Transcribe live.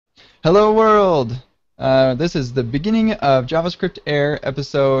Hello world! This is the beginning of JavaScript Air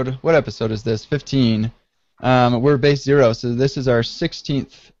episode. What episode is this? 15. We're base 0, so this is our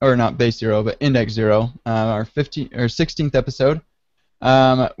 16th, or not base 0, but index 0, our 16th episode.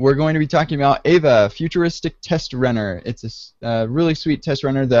 We're going to be talking about AVA, Futuristic Test Runner. It's a really sweet test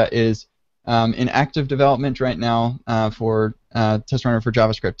runner that is in active development right now for test runner for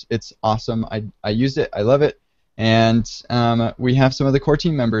JavaScript. It's awesome. I used it. I love it. And we have some of the core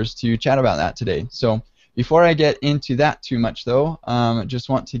team members to chat about that today. So before I get into that too much, though, just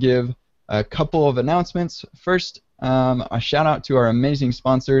want to give a couple of announcements. First, a shout out to our amazing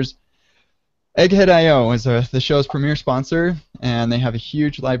sponsors. Egghead.io is the show's premier sponsor, and they have a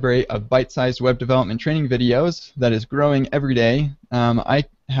huge library of bite-sized web development training videos that is growing every day. I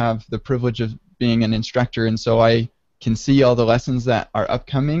have the privilege of being an instructor, and so I can see all the lessons that are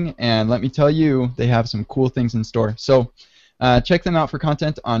upcoming, and let me tell you, they have some cool things in store. So check them out for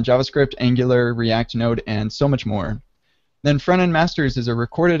content on JavaScript, Angular, React, Node, and so much more. Then Front-End Masters is a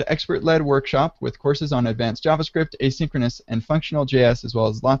recorded expert-led workshop with courses on advanced JavaScript, asynchronous, and functional JS, as well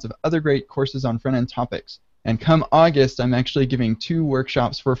as lots of other great courses on front-end topics. And come August, I'm actually giving 2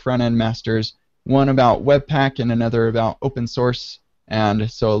 workshops for Front-End Masters, one about Webpack and another about open source,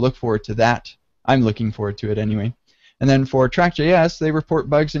 and so look forward to that. I'm looking forward to it anyway. And then for Track.js, they report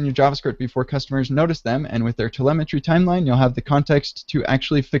bugs in your JavaScript before customers notice them, and with their telemetry timeline, you'll have the context to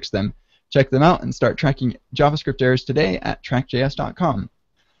actually fix them. Check them out and start tracking JavaScript errors today at trackjs.com.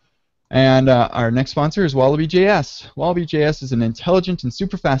 And our next sponsor is Wallaby.js. Wallaby.js is an intelligent and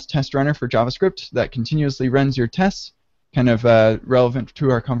super fast test runner for JavaScript that continuously runs your tests, kind of relevant to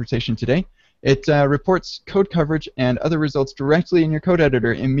our conversation today. It reports code coverage and other results directly in your code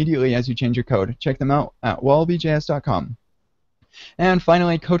editor immediately as you change your code. Check them out at wallabyjs.com. And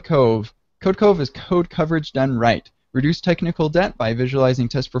finally, CodeCove. CodeCove is code coverage done right. Reduce technical debt by visualizing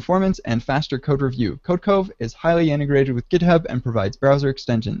test performance and faster code review. CodeCove is highly integrated with GitHub and provides browser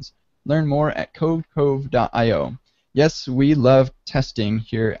extensions. Learn more at codecove.io. Yes, we love testing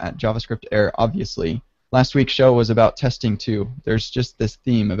here at JavaScript Air, obviously. Last week's show was about testing too. There's just this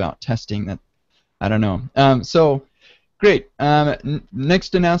theme about testing that, I don't know. So, great.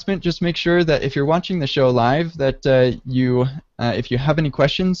 Next announcement, just make sure that if you're watching the show live, that if you have any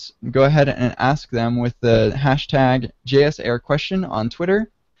questions, go ahead and ask them with the hashtag JSAirQuestion on Twitter.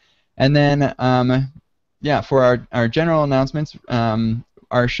 And then, yeah, for our general announcements,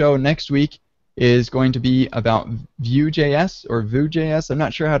 our show next week is going to be about Vue.js or Vue.js. I'm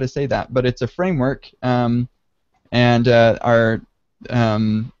not sure how to say that, but it's a framework. And our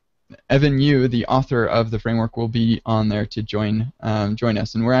Evan Yu, the author of the framework, will be on there to join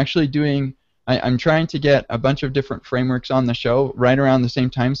us. And we're actually doing, I'm trying to get a bunch of different frameworks on the show right around the same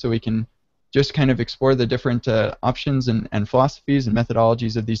time so we can just kind of explore the different options and philosophies and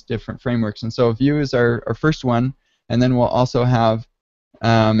methodologies of these different frameworks. And so Vue is our first one, and then we'll also have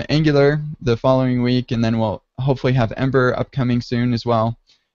Angular the following week, and then we'll hopefully have Ember upcoming soon as well.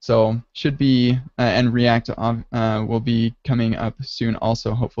 So should be, and React will be coming up soon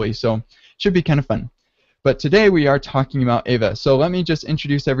also, hopefully. So should be kind of fun. But today we are talking about AVA. So let me just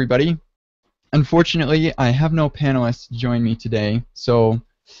introduce everybody. Unfortunately, I have no panelists join me today, so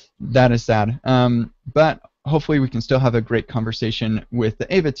that is sad. But hopefully we can still have a great conversation with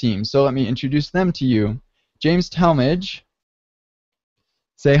the AVA team. So let me introduce them to you. James Talmadge.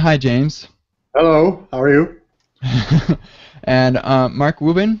 Say hi, James. Hello, how are you? And Mark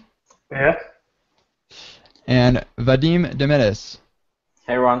Wubin. Yeah. And Vadim Demitis.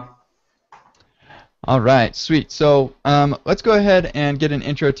 Hey, Ron. All right, sweet. So let's go ahead and get an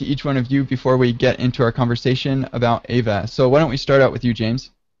intro to each one of you before we get into our conversation about AVA. So why don't we start out with you, James?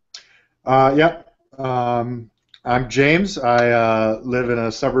 Yep. I'm James. I live in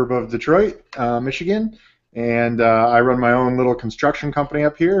a suburb of Detroit, Michigan, and I run my own little construction company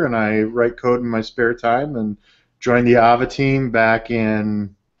up here, and I write code in my spare time, and joined the AVA team back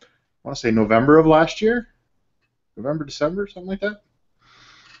in, I want to say November of last year, November, December, something like that.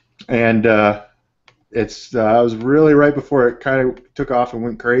 And it was really right before it kind of took off and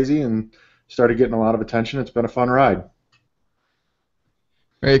went crazy and started getting a lot of attention. It's been a fun ride.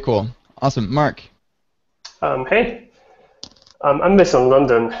 Very cool. Awesome. Mark. Hey. I'm based in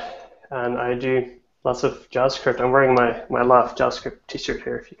London, and I do lots of JavaScript. I'm wearing my Love JavaScript T-shirt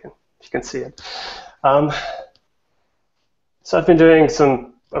here, if you can see it. So I've been doing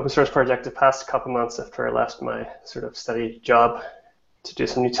some open source project the past couple months after I left my sort of steady job to do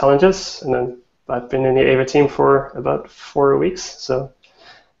some new challenges, and then I've been in the AVA team for about 4 weeks, so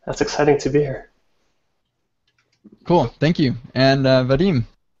that's exciting to be here. Cool, thank you. And Vadim.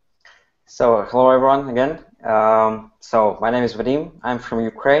 So hello everyone again. So my name is Vadim. I'm from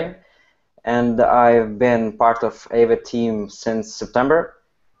Ukraine. and I've been part of AVA team since September.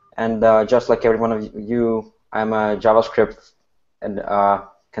 And just like every one of you, I'm a JavaScript and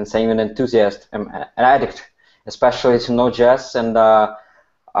can say an enthusiast. I'm an addict, especially to Node.js, and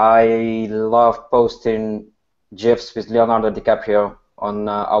I love posting GIFs with Leonardo DiCaprio on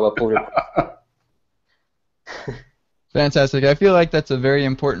our pull request. Fantastic. I feel like that's a very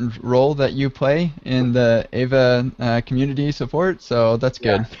important role that you play in the AVA community support, so that's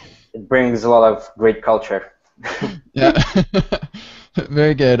good. Yeah. It brings a lot of great culture. Yeah.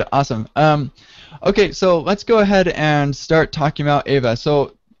 Very good. Awesome. Okay, so let's go ahead and start talking about AVA.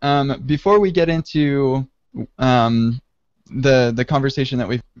 So before we get into the conversation that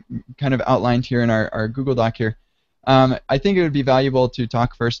we've kind of outlined here in our Google Doc here, I think it would be valuable to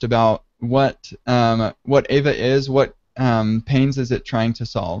talk first about what AVA is, what pains is it trying to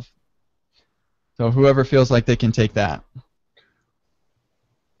solve. So whoever feels like they can take that.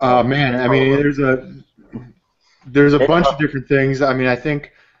 Man, I mean, there's a bunch of different things. I mean, I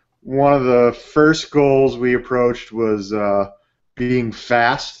think one of the first goals we approached was being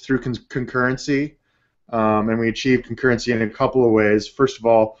fast through concurrency, and we achieved concurrency in a couple of ways. First of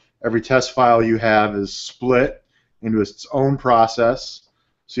all, every test file you have is split into its own process,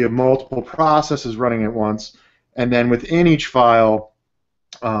 so you have multiple processes running at once, and then within each file,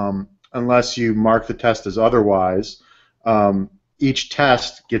 unless you mark the test as otherwise, each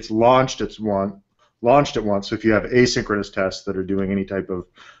test gets launched at once. So if you have asynchronous tests that are doing any type of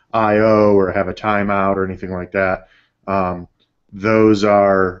I/O or have a timeout or anything like that, those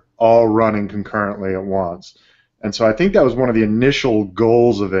are all running concurrently at once. And so I think that was one of the initial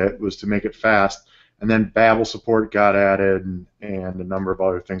goals of it, was to make it fast. And then Babel support got added, and a number of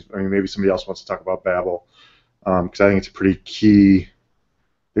other things. I mean, maybe somebody else wants to talk about Babel, because I think it's a pretty key.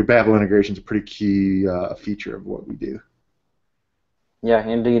 The Babel integration is a pretty key feature of what we do. Yeah,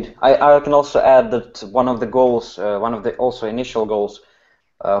 indeed. I can also add that one of the goals, one of the also initial goals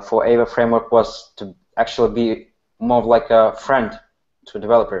for AVA framework was to actually be more of like a friend to a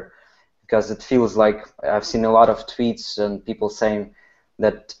developer, because it feels like I've seen a lot of tweets and people saying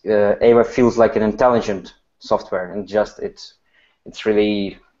that AVA feels like an intelligent software, and just it's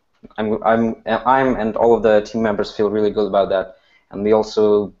really I'm and all of the team members feel really good about that, and we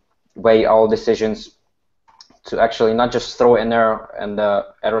also weigh all decisions to actually not just throw in there and the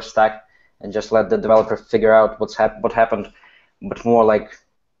error stack and just let the developer figure out what happened, but more like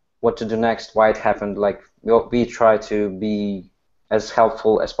what to do next, why it happened. Like we try to be as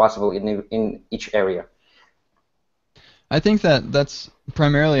helpful as possible in each area. I think that's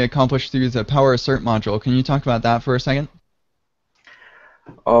primarily accomplished through the Power Assert module. Can you talk about that for a second?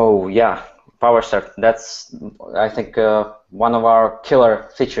 Oh yeah, Power Assert. That's I think one of our killer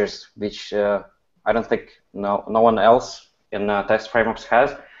features, which I don't think no one else in test frameworks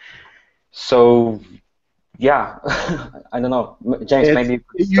has. So yeah, I don't know, James. Maybe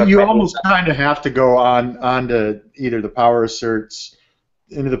you almost kind of have to go onto either the Power Asserts,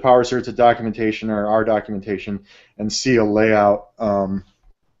 into the Power Asserts documentation or our documentation, and see a layout.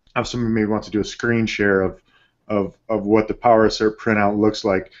 If someone maybe wants to do a screen share of what the Power Assert printout looks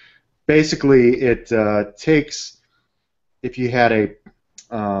like. Basically, it takes, if you had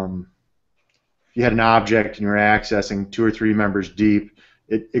an object and you're accessing 2 or 3 members deep,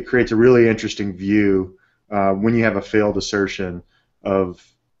 it creates a really interesting view when you have a failed assertion of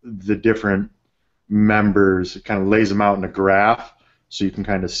the different members. It kind of lays them out in a graph, so you can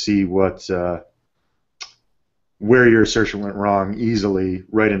kind of see what where your assertion went wrong easily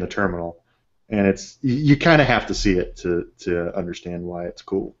right in the terminal. And you kind of have to see it to understand why it's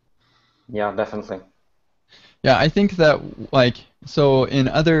cool. Yeah, definitely. Yeah, I think that, so in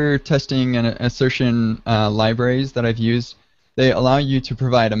other testing and assertion libraries that I've used, they allow you to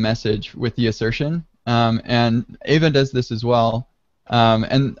provide a message with the assertion, and AVA does this as well.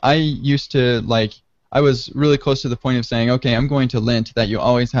 And I used to, I was really close to the point of saying, okay, I'm going to lint that you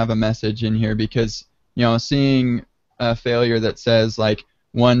always have a message in here, because, seeing a failure that says,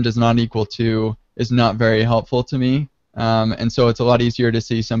 1 does not equal 2 is not very helpful to me. And so it's a lot easier to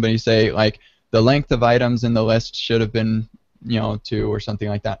see somebody say, the length of items in the list should have been, 2 or something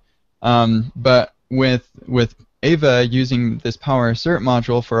like that. But with AVA using this Power Assert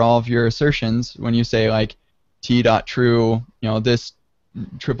module for all of your assertions, when you say t.true, this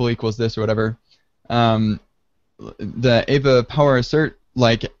triple equals this or whatever, the AVA Power Assert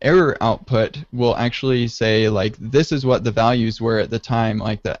error output will actually say this is what the values were at the time,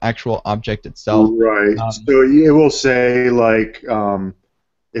 the actual object itself. Right. So it will say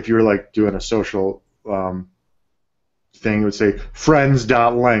if you were doing a social thing, it would say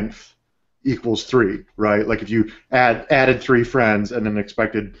friends.length equals 3, right? If you added 3 friends and then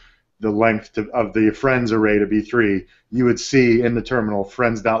expected the length of the friends array to be 3, you would see in the terminal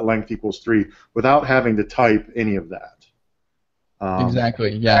friends.length equals 3 without having to type any of that.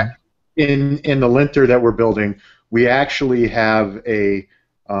 Exactly. Yeah. In the linter that we're building, we actually have a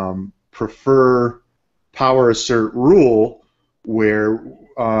prefer power assert rule where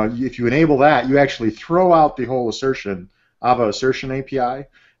if you enable that, you actually throw out the whole assertion, AVA assertion API,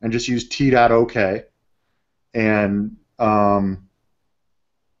 and just use t.ok and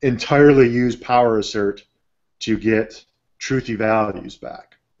entirely use power assert to get truthy values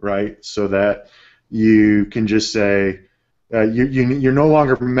back, right? So that you can just say you're no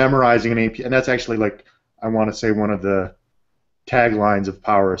longer memorizing an API, and that's actually like I want to say one of the taglines of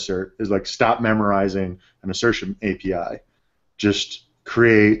power assert is like stop memorizing an assertion API, just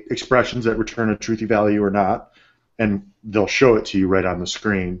create expressions that return a truthy value or not, and they'll show it to you right on the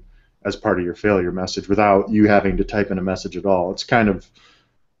screen as part of your failure message without you having to type in a message at all. It's kind of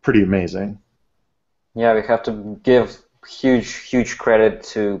pretty amazing. Yeah, we have to give huge credit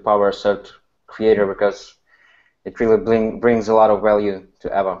to Power Assert creator because it really brings a lot of value to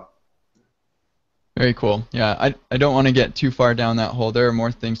AVA. Very cool. Yeah, I don't want to get too far down that hole. There are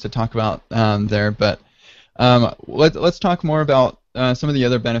more things to talk about there, but let's talk more about some of the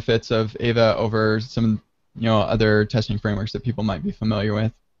other benefits of AVA over some other testing frameworks that people might be familiar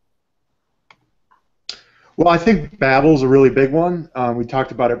with. Well, I think Babel's a really big one. We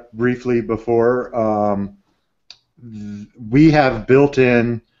talked about it briefly before. We have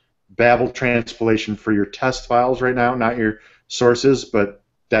built-in Babel transpilation for your test files right now, not your sources, but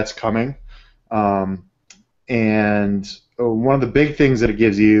that's coming. And one of the big things that it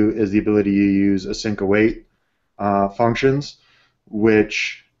gives you is the ability to use async await functions,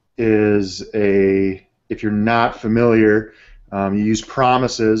 which is if you're not familiar, you use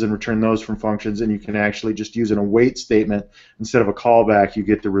promises and return those from functions, and you can actually just use an await statement instead of a callback. You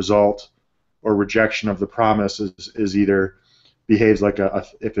get the result or rejection of the promise is either behaves like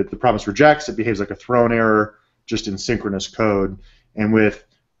if the promise rejects, it behaves like a thrown error just in synchronous code. And with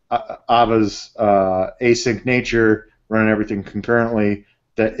AVA's async nature, running everything concurrently,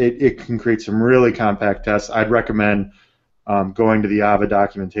 that it can create some really compact tests. I'd recommend going to the AVA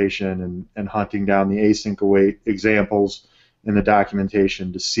documentation and hunting down the async await examples in the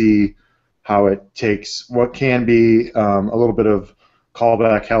documentation to see how it takes what can be a little bit of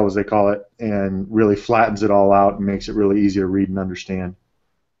callback hell, as they call it, and really flattens it all out and makes it really easy to read and understand.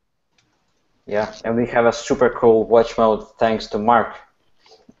 Yeah, and we have a super cool watch mode thanks to Mark.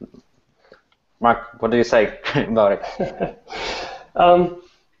 Mark, what do you say about it? I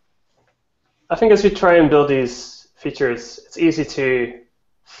think as we try and build these features, it's easy to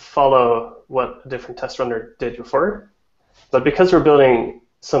follow what a different test runner did before. But because we're building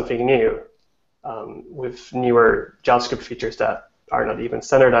something new with newer JavaScript features that are not even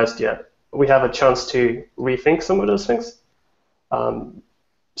standardized yet, we have a chance to rethink some of those things.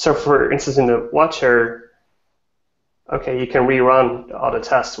 So for instance, in the watcher, okay, you can rerun all the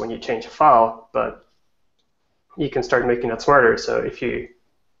tests when you change a file, but you can start making that smarter. So if you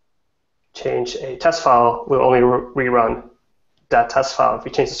change a test file, we'll only rerun that test file. If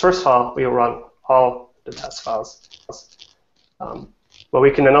we change the source file, we'll run all the test files. But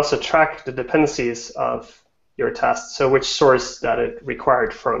we can then also track the dependencies of your test, so which source that it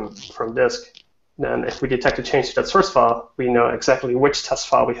required from disk. Then if we detect a change to that source file, we know exactly which test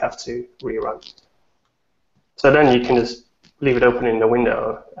file we have to rerun. So then you can just leave it open in the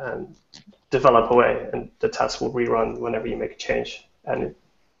window and develop away, and the test will rerun whenever you make a change, and it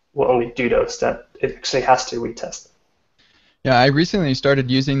will only do those that it actually has to retest. Yeah, I recently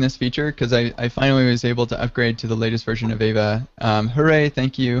started using this feature because I finally was able to upgrade to the latest version of AVA. Hooray,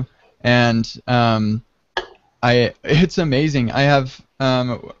 thank you. And it's amazing. I have,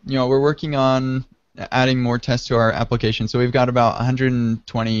 we're working on adding more tests to our application. So we've got about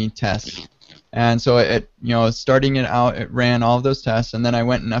 120 tests. And so starting it out, it ran all of those tests, and then I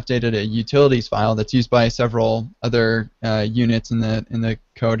went and updated a utilities file that's used by several other units in the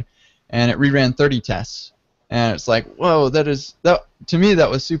code, and it reran 30 tests. And it's like, whoa, to me that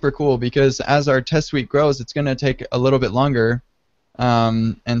was super cool, because as our test suite grows, it's going to take a little bit longer,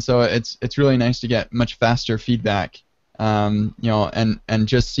 and so it's really nice to get much faster feedback, and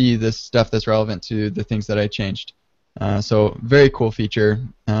just see this stuff that's relevant to the things that I changed. So very cool feature.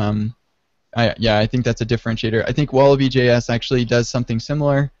 I think that's a differentiator. I think Wallaby.js actually does something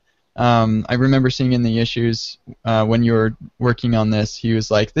similar. I remember seeing in the issues when you were working on this, he was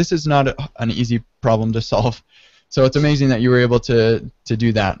like, this is not an easy problem to solve. So it's amazing that you were able to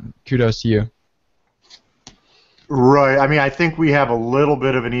do that. Kudos to you. Right. I mean, I think we have a little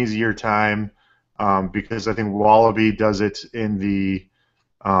bit of an easier time because I think Wallaby does it in the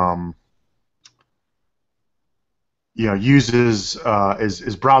um, uses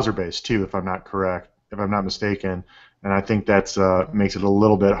is browser based too, if I'm not correct, if I'm not mistaken, and I think that's makes it a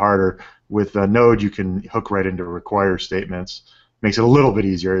little bit harder. With Node, you can hook right into require statements, makes it a little bit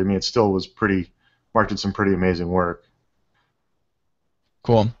easier. I mean, it still was pretty, Mark did some pretty amazing work.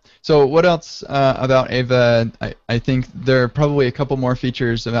 Cool. So what else about AVA? I think there are probably a couple more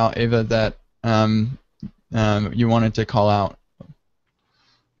features about AVA that you wanted to call out.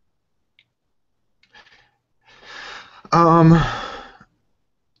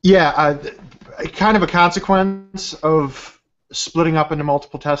 Yeah, kind of a consequence of splitting up into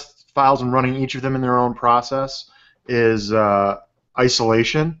multiple test files and running each of them in their own process is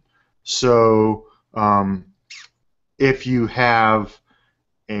isolation. So if you have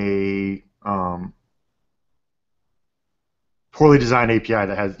a poorly designed API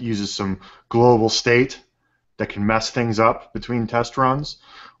that uses some global state that can mess things up between test runs,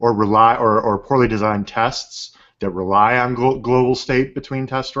 or poorly designed tests that rely on global state between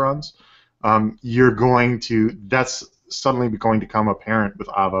test runs, that's suddenly going to become apparent with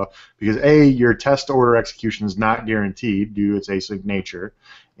AVA, because your test order execution is not guaranteed due to its async nature,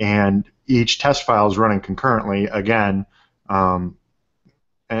 and each test file is running concurrently. Again,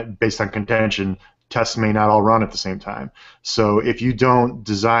 based on contention, tests may not all run at the same time. So if you don't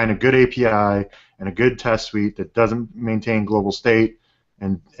design a good API and a good test suite that doesn't maintain global state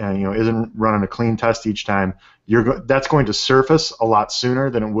and isn't running a clean test each time, that's going to surface a lot sooner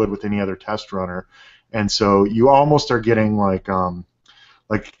than it would with any other test runner. And so you almost are getting like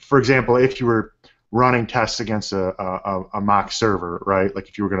for example, if you were running tests against a mock server, right? Like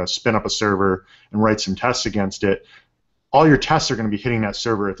if you were going to spin up a server and write some tests against it, all your tests are going to be hitting that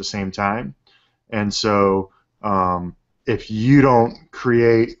server at the same time. And so if you don't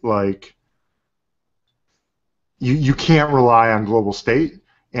create you can't rely on global state,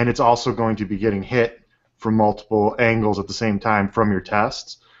 and it's also going to be getting hit from multiple angles at the same time from your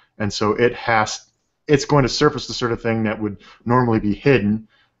tests. And so it's going to surface the sort of thing that would normally be hidden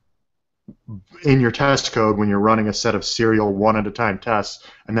in your test code when you're running a set of serial one-at-a-time tests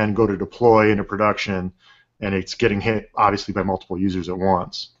and then go to deploy into production, and it's getting hit obviously by multiple users at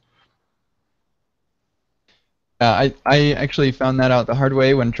once. I actually found that out the hard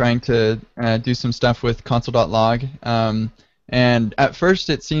way when trying to do some stuff with console.log. And at first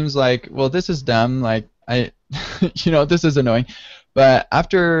it seems like, well, this is dumb, like this is annoying. But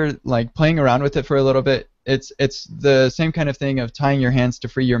after playing around with it for a little bit, it's the same kind of thing of tying your hands to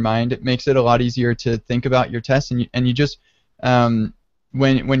free your mind. It makes it a lot easier to think about your tests, and you just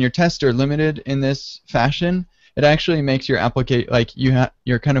when your tests are limited in this fashion, it actually makes your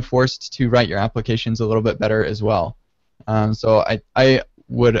you're kind of forced to write your applications a little bit better as well. So I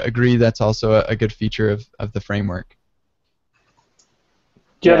would agree that's also a good feature of the framework.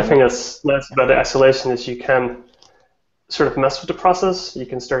 The other thing that's nice about the isolation is you can sort of mess with the process. You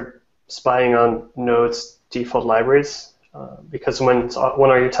can start spying on Node's default libraries, because when all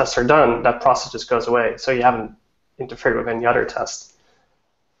your tests are done, that process just goes away. So you haven't interfered with any other test.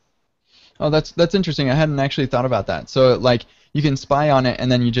 Oh, that's interesting. I hadn't actually thought about that. So you can spy on it,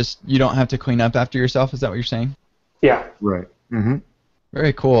 and then you don't have to clean up after yourself. Is that what you're saying? Yeah. Right. Mm-hmm.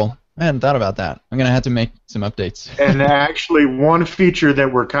 Very cool. I hadn't thought about that. I'm gonna have to make some updates. And actually, one feature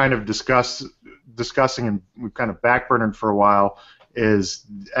that we're kind of discussing and we've kind of backburnered for a while is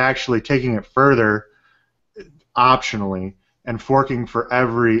actually taking it further, optionally, and forking for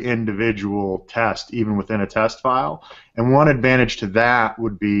every individual test, even within a test file. And one advantage to that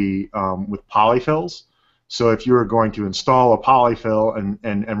would be with polyfills. So if you were going to install a polyfill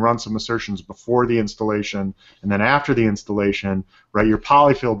and run some assertions before the installation and then after the installation, right, your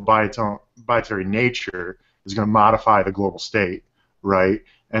polyfill by its very nature is going to modify the global state, right?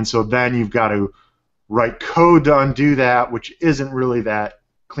 And so then you've got to write code to undo that, which isn't really that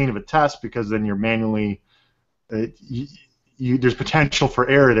clean of a test, because then you're manually there's potential for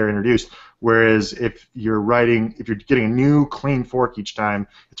error there introduced. Whereas if you're getting a new clean fork each time,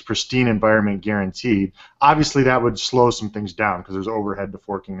 it's pristine environment guaranteed. Obviously, that would slow some things down because there's overhead to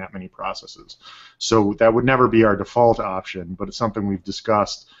forking that many processes. So that would never be our default option, but it's something we've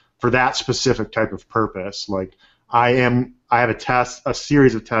discussed for that specific type of purpose. Like I have a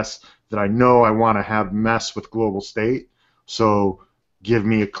series of tests that I know I want to have mess with global state. So give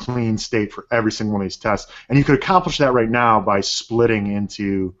me a clean state for every single one of these tests. And you could accomplish that right now by splitting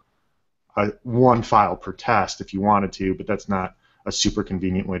into one file per test if you wanted to, but that's not a super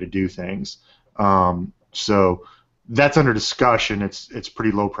convenient way to do things. So that's under discussion. It's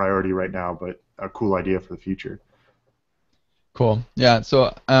pretty low priority right now, but a cool idea for the future. Cool. Yeah,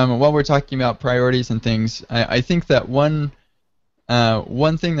 so while we're talking about priorities and things, I think that one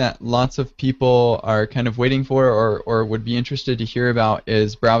one thing that lots of people are kind of waiting for or would be interested to hear about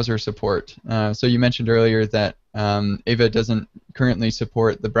is browser support. So you mentioned earlier that AVA doesn't currently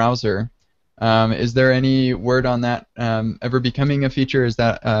support the browser. Is there any word on that ever becoming a feature? Is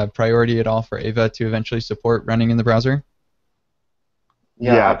that a priority at all for AVA to eventually support running in the browser?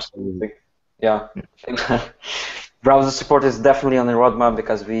 Yeah, absolutely. Yeah. Browser support is definitely on the roadmap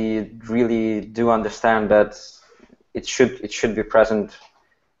because we really do understand that it should be present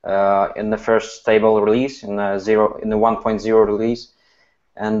in the first stable release, in the 1.0 release,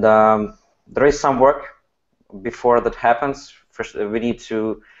 and there is some work before that happens. First, we need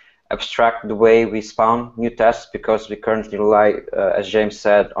to abstract the way we spawn new tests because we currently rely, as James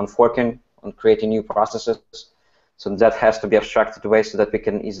said, on forking, on creating new processes. So that has to be abstracted away so that we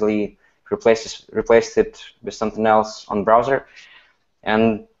can easily replace it with something else on browser.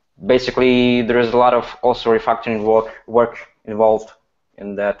 And basically, there is a lot of also refactoring work involved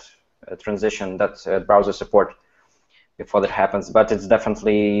in that transition, that browser support before that happens. But it's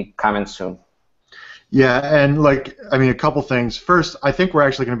definitely coming soon. Yeah, and like, I mean, a couple things. First, I think we're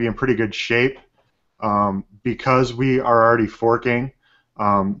actually going to be in pretty good shape because we are already forking.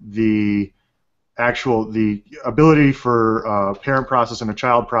 The ability for a parent process and a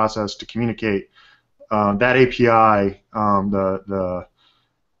child process to communicate, that API, I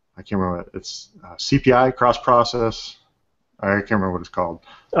can't remember, it's CPI, cross-process, I can't remember what it's called.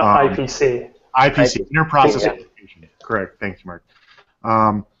 IPC. IPC, inter-process communication. Correct, thank you, Mark.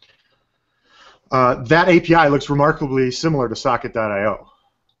 That API looks remarkably similar to socket.io,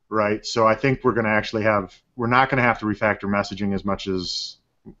 right? So I think we're going to actually we're not going to have to refactor messaging as much as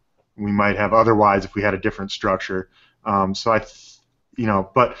we might have otherwise if we had a different structure. But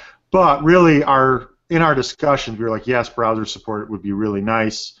really, in our discussions, we were like, yes, browser support would be really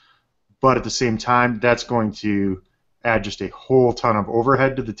nice, but at the same time, that's going to add just a whole ton of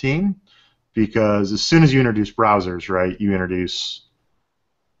overhead to the team because as soon as you introduce browsers, right, you introduce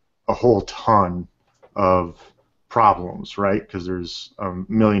a whole ton of problems, right? Because there's a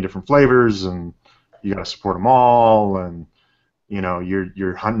million different flavors, and you got to support them all, and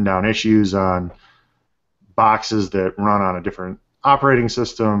you're hunting down issues on boxes that run on a different operating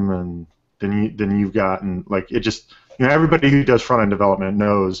system, and then you've gotten like it just everybody who does front end development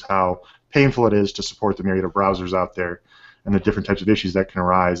knows how painful it is to support the myriad of browsers out there and the different types of issues that can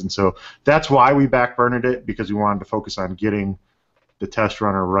arise, and so that's why we backburned it because we wanted to focus on getting the test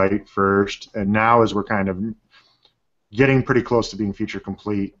runner right first, and now as we're kind of getting pretty close to being feature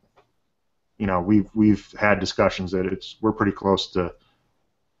complete, we've had discussions that we're pretty close to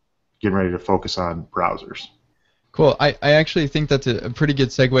getting ready to focus on browsers. Cool. I actually think that's a pretty good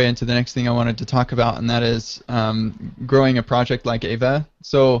segue into the next thing I wanted to talk about, and that is growing a project like AVA.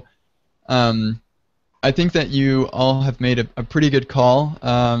 So I think that you all have made a pretty good call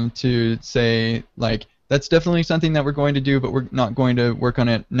to say, like, that's definitely something that we're going to do, but we're not going to work on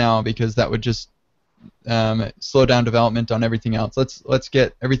it now because that would just slow down development on everything else. Let's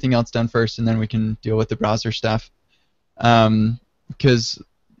get everything else done first, and then we can deal with the browser stuff. Because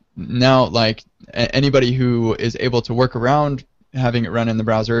now, like, anybody who is able to work around having it run in the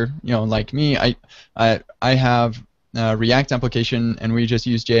browser, like me, I have a React application, and we just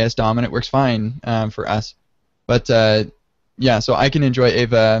use JS DOM, and it works fine for us. But yeah, so I can enjoy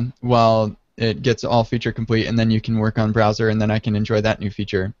AVA while it gets all feature complete, and then you can work on browser, and then I can enjoy that new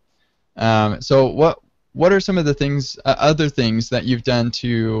feature. So what are some of the things, other things that you've done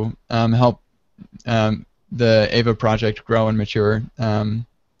to help the AVA project grow and mature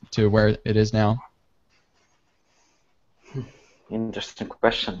to where it is now? Interesting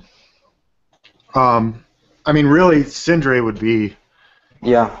question. I mean, really, Sindre would be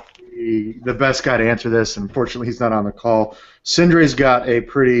the best guy to answer this. Unfortunately, he's not on the call. Sindre's got a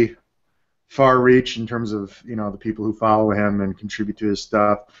pretty far reach in terms of the people who follow him and contribute to his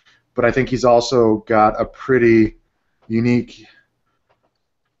stuff, but I think he's also got a pretty unique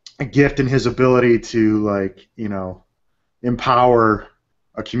gift in his ability to empower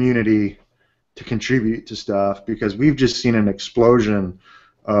a community to contribute to stuff, because we've just seen an explosion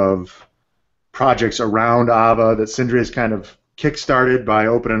of projects around AVA that Sindre has kind of kickstarted by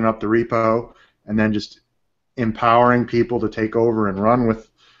opening up the repo and then just empowering people to take over and run with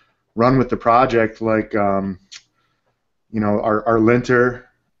the project, like our linter,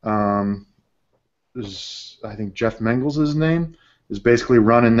 is, I think Jeff Mengel's his name, is basically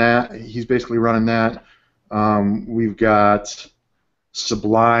running that. He's basically running that. We've got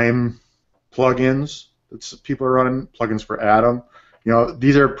Sublime plugins that people are running, plugins for Atom.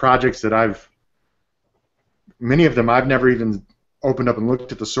 These are projects that many of them I've never even opened up and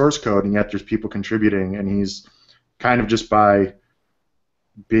looked at the source code, and yet there's people contributing, and he's kind of just by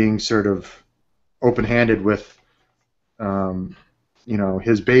being sort of open-handed with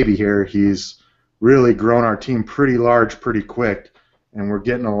his baby here. He's really grown our team pretty large pretty quick, and we're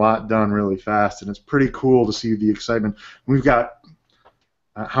getting a lot done really fast, and it's pretty cool to see the excitement. We've got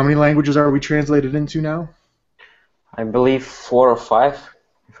how many languages are we translated into now? I believe 4 or 5.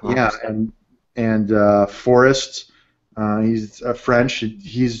 If I'm not Yeah, mistaken. and Forrest, he's French.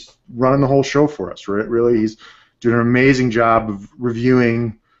 He's running the whole show for us, right? Really, he's doing an amazing job of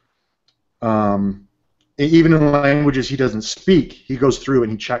reviewing. Even in languages he doesn't speak, he goes through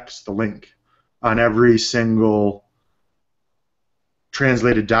and he checks the link on every single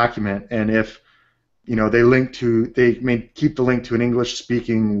translated document. And if they may keep the link to an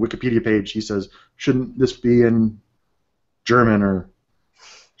English-speaking Wikipedia page, he says, shouldn't this be in German or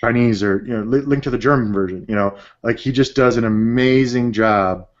Chinese, or link to the German version? Like, he just does an amazing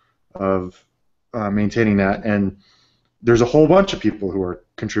job of maintaining that. And there's a whole bunch of people who are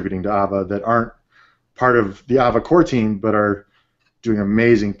contributing to AVA that aren't part of the AVA core team, but are doing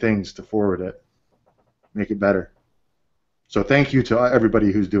amazing things to forward it, make it better. So thank you to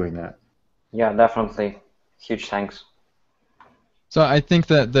everybody who's doing that. Yeah, definitely. Huge thanks. So I think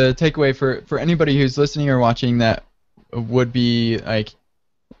that the takeaway for anybody who's listening or watching that would be like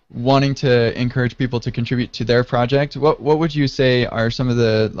wanting to encourage people to contribute to their project. What would you say are some of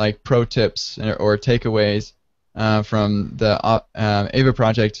the like pro tips or takeaways from the AVA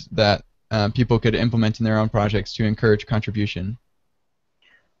project that people could implement in their own projects to encourage contribution?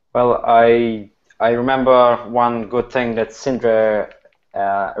 Well, I remember one good thing that Sindre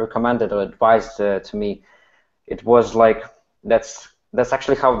recommended or advised to me. It was like that's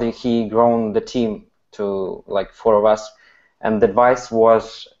actually how he grown the team to like 4 of us, and the advice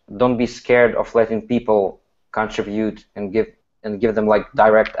was don't be scared of letting people contribute and give them like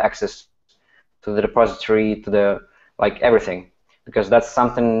direct access to the repository, to the like everything, because that's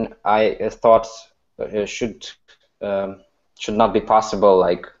something I thought should not be possible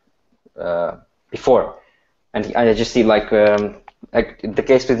like before. And I just see like the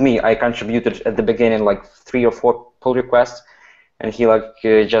case with me, I contributed at the beginning like 3 or 4 pull requests, and he like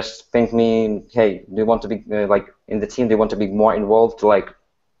just pinged me, hey, do you want to be like in the team? Do you want to be more involved? Like,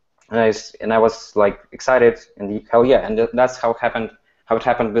 and I was like excited, and hell yeah, and that's how it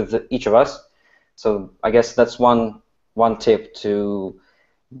happened with each of us. So I guess that's one tip, to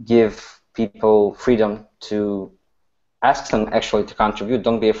give people freedom to ask them actually to contribute.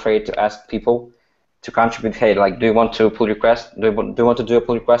 Don't be afraid to ask people to contribute. Hey, like, do you want to pull request? Do you want to do a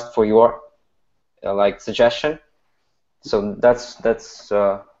pull request for your like suggestion? So that's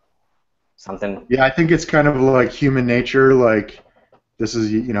something. Yeah, I think it's kind of like human nature. Like, this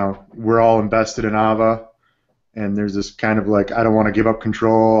is, we're all invested in AVA, and there's this kind of like, I don't want to give up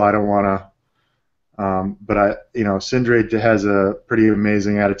control. I don't want to. But Sindre has a pretty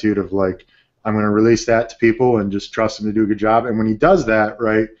amazing attitude of like, I'm going to release that to people and just trust them to do a good job. And when he does that,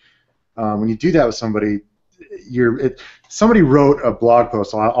 right, when you do that with somebody, somebody wrote a blog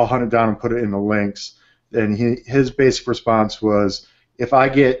post. I'll hunt it down and put it in the links. And his basic response was, if I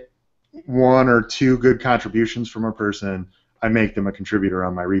get 1 or 2 good contributions from a person, I make them a contributor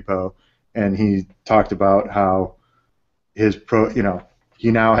on my repo. And he talked about how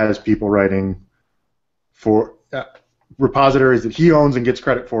he now has people writing for repositories that he owns and gets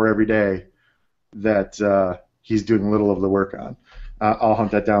credit for every day that he's doing little of the work on. I'll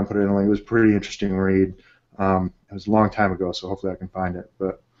hunt that down, put it in a link. It was a pretty interesting read. It was a long time ago, so hopefully I can find it.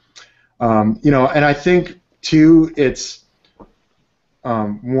 But and I think too, it's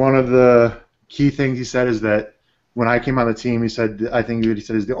one of the key things he said is that when I came on the team, he said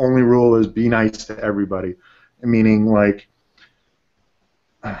is the only rule is be nice to everybody, meaning like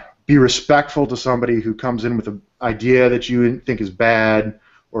be respectful to somebody who comes in with an idea that you think is bad,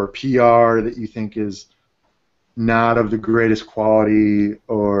 or a PR that you think is not of the greatest quality,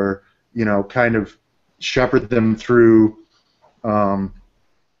 or kind of shepherd them through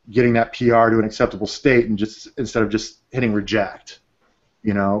getting that PR to an acceptable state, and just instead of just hitting reject,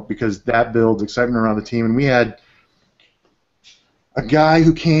 because that builds excitement around the team. And we had a guy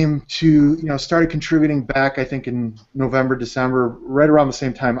who came to, started contributing back, I think, in November, December, right around the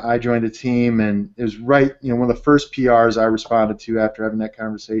same time I joined the team, and it was right, one of the first PRs I responded to after having that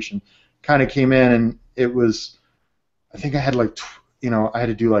conversation, kind of came in, and it was, I think I had like, I had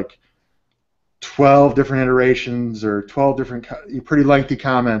to do like 12 different iterations or 12 different pretty lengthy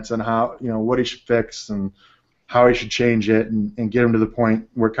comments on how, what he should fix and how he should change it, and get him to the point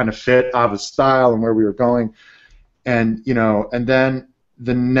where it kind of fit Ava's style and where we were going. And and then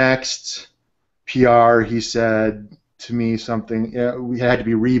the next PR, he said to me something. We had to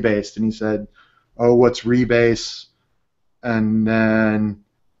be rebased, and he said, "Oh, what's rebase?" and then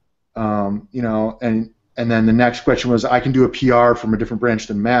you know, and then the next question was, I can do a PR from a different branch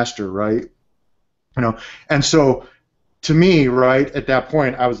than master, right? You know, and so to me, right at that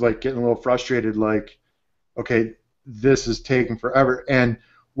point, I was like getting a little frustrated, like, okay, this is taking forever. And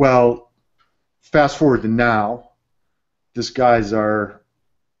well, fast forward to now, this guy's our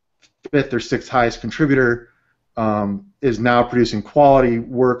fifth or sixth highest contributor, is now producing quality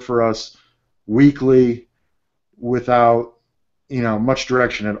work for us weekly without, you know, much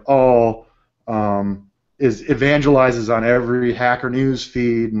direction at all. Is evangelizes on every Hacker News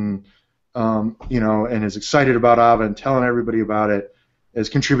feed, and you know, and is excited about AVA and telling everybody about it, is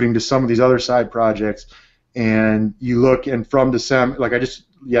contributing to some of these other side projects. And you look, and from December, like I just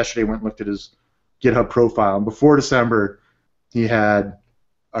yesterday went and looked at his GitHub profile, and before December, he had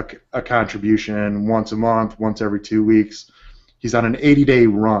a contribution once a month, once every 2 weeks. He's on an 80-day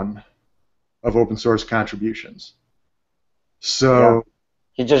run of open source contributions. So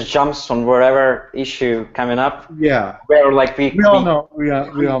he just jumps on whatever issue coming up. Yeah. Where like we all know who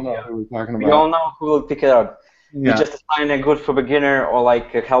we're talking about. We all know who will pick it up. Yeah. We just assign a good for beginner or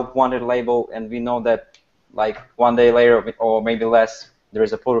like a help wanted label, and we know that like 1 day later or maybe less, there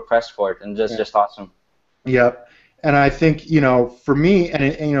is a pull request for it, and just awesome. Yep. And I think, you know, for me,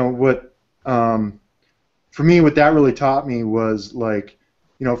 and you know what, for me, what that really taught me was, like,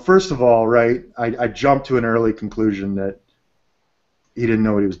 you know, first of all, right, I jumped to an early conclusion that he didn't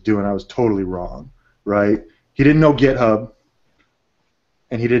know what he was doing. I was totally wrong, right? He didn't know GitHub,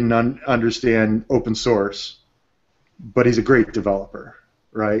 and he didn't understand open source, but he's a great developer,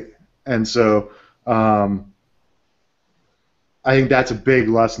 right? And so I think that's a big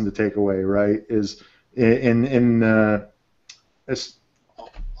lesson to take away, right? Is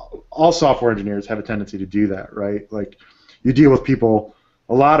all software engineers have a tendency to do that, right? Like, you deal with people,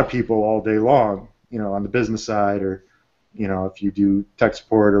 a lot of people all day long, you know, on the business side, or, you know, if you do tech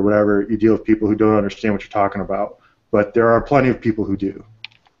support or whatever, you deal with people who don't understand what you're talking about. But there are plenty of people who do,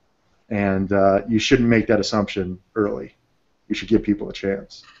 and you shouldn't make that assumption early. You should give people a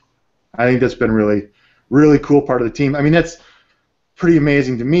chance. I think that's been really, really cool part of the team. I mean, that's pretty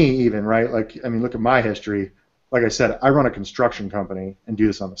amazing to me, even, right? Like, I mean, look at my history. Like I said, I run a construction company and do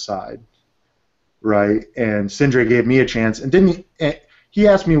this on the side, right? And Sindre gave me a chance, and he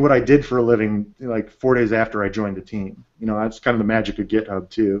asked me what I did for a living like 4 days after I joined the team. You know, that's kind of the magic of GitHub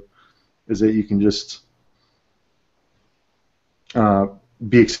too, is that you can just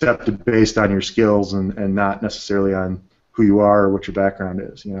be accepted based on your skills and not necessarily on who you are or what your background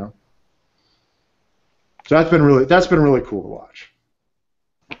is. You know, so that's been really cool to watch.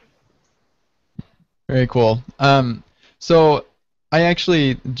 Very cool. So I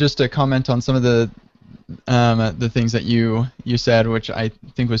actually, just to comment on some of the things that you said, which I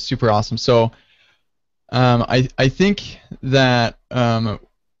think was super awesome. So I think that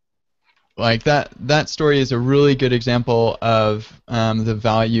like that story is a really good example of the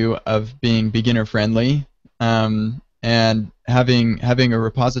value of being beginner friendly, and having a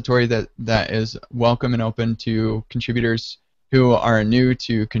repository that is welcome and open to contributors who are new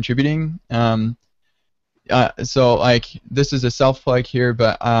to contributing. So like, this is a self-plug here,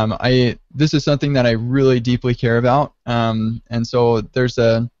 but this is something that I really deeply care about, and so there's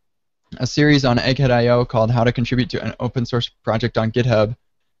a series on Egghead.io called How to Contribute to an Open Source Project on GitHub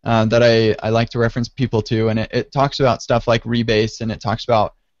that I like to reference people to, and it talks about stuff like rebase, and it talks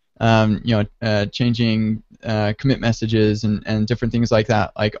about changing commit messages and different things like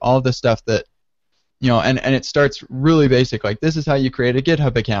that, like all the stuff that, you know, and it starts really basic, like this is how you create a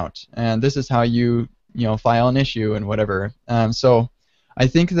GitHub account, and this is how you file an issue and whatever. So I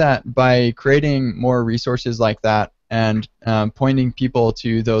think that by creating more resources like that and pointing people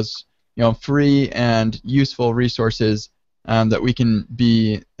to those free and useful resources, that we can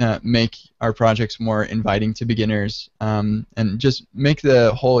make our projects more inviting to beginners, and just make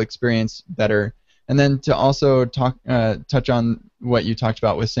the whole experience better. And then to also touch on what you talked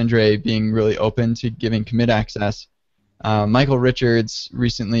about with Sindre being really open to giving commit access. Michael Richards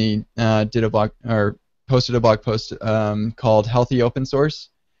recently posted a blog post called Healthy Open Source,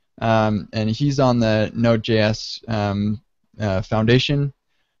 and he's on the Node.js Foundation.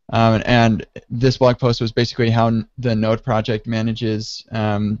 And this blog post was basically how the Node project manages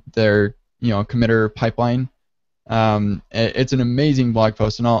their committer pipeline. It's an amazing blog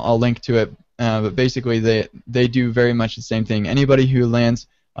post, and I'll link to it. But basically, they do very much the same thing. Anybody who lands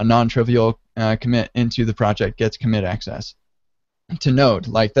a non-trivial commit into the project gets commit access to Node.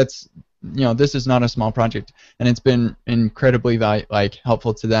 Like, that's, this is not a small project, and it's been incredibly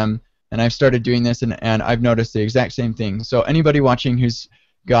helpful to them. And I've started doing this, and I've noticed the exact same thing. So anybody watching who's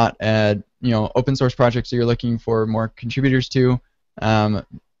got open source projects that you're looking for more contributors to,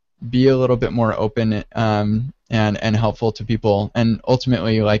 be a little bit more open and helpful to people, and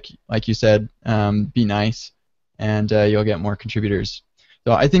ultimately, like you said, be nice, and you'll get more contributors.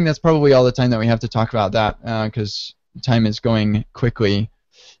 So I think that's probably all the time that we have to talk about that, because time is going quickly.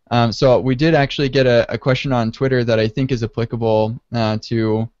 So we did actually get a question on Twitter that I think is applicable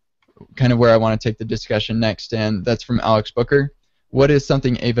to kind of where I want to take the discussion next, and that's from Alex Booker. What is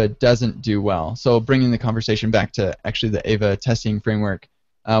something AVA doesn't do well? So bringing the conversation back to actually the AVA testing framework,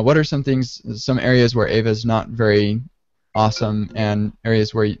 what are some areas where AVA is not very awesome, and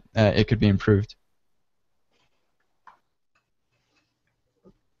areas where it could be improved?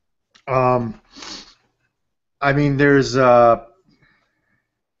 I mean, there's a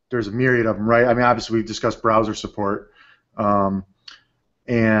myriad of them, right? I mean, obviously we've discussed browser support, but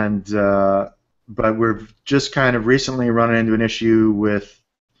we've just kind of recently run into an issue with,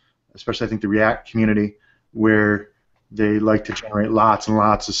 especially I think the React community, where they like to generate lots and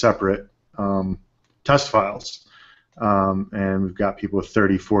lots of separate test files. And we've got people with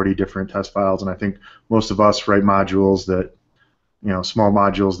 30, 40 different test files, and I think most of us write modules that, small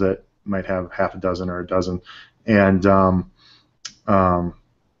modules that might have half a dozen or a dozen, and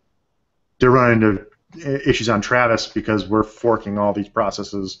they're running into issues on Travis because we're forking all these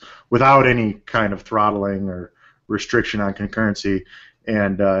processes without any kind of throttling or restriction on concurrency,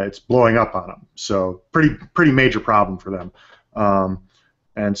 and it's blowing up on them. So pretty major problem for them.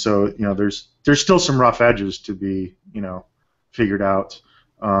 And so there's still some rough edges to be figured out.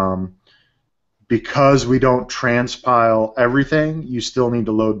 Because we don't transpile everything, you still need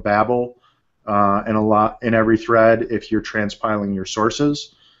to load Babel in every thread if you're transpiling your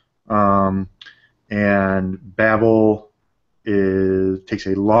sources. And Babel takes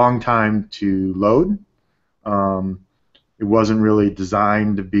a long time to load. It wasn't really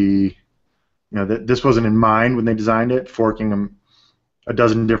designed to be, this wasn't in mind when they designed it, forking a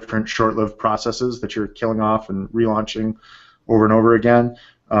dozen different short-lived processes that you're killing off and relaunching over and over again.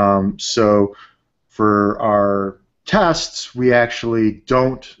 So for our tests, we actually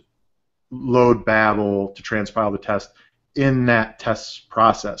don't load Babel to transpile the test in that test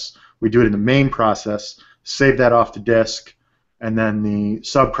process. We do it in the main process, save that off to disk, and then the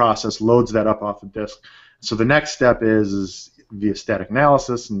sub-process loads that up off the disk. So the next step is via static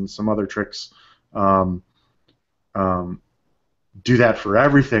analysis and some other tricks, do that for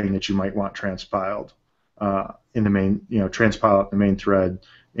everything that you might want transpiled in the main, transpile it in the main thread,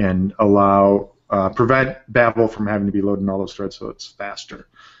 and prevent Babel from having to be loaded in all those threads, so it's faster.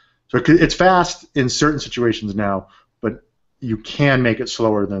 So it's fast in certain situations now, but you can make it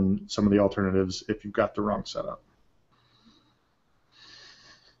slower than some of the alternatives if you've got the wrong setup.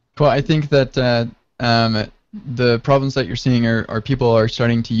 Well, I think that the problems that you're seeing are people are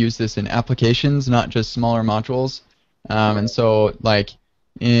starting to use this in applications, not just smaller modules. And so, like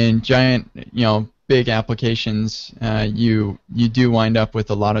in giant, big applications, you do wind up with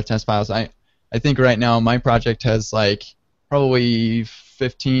a lot of test files. I think right now my project has like probably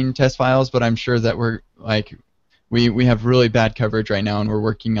 15 test files, but I'm sure that we have really bad coverage right now, and we're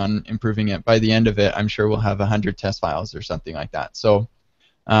working on improving it. By the end of it, I'm sure we'll have 100 test files or something like that. So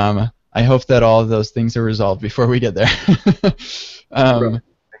I hope that all of those things are resolved before we get there.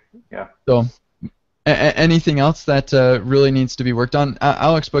 Yeah. So anything else that really needs to be worked on?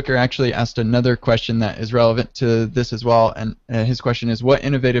 Alex Booker actually asked another question that is relevant to this as well, and his question is, what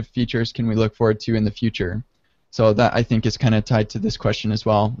innovative features can we look forward to in the future? So that, I think, is kind of tied to this question as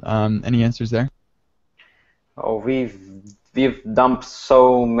well. Any answers there? Oh, we've dumped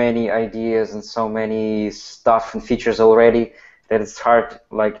so many ideas and so many stuff and features already that it's hard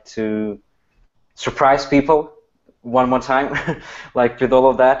to surprise people one more time, with all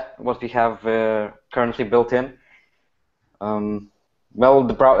of that, what we have currently built in. Well,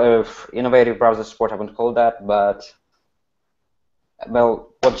 the innovative browser support, I wouldn't call that, but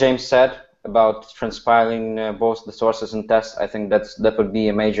what James said about transpiling both the sources and tests, I think that would be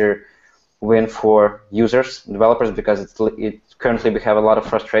a major win for users, developers, because currently we have a lot of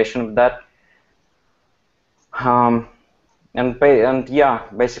frustration with that. And yeah,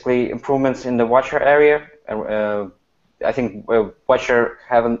 basically improvements in the watcher area. I think watcher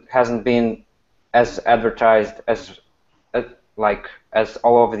hasn't been as advertised as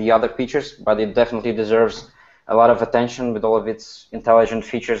all of the other features, but it definitely deserves a lot of attention with all of its intelligent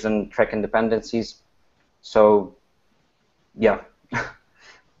features and tracking dependencies. So yeah,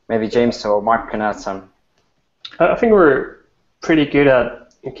 maybe James or Mark can add some. I think we're pretty good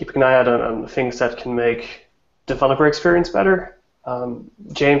at keeping an eye out on things that can make developer experience better.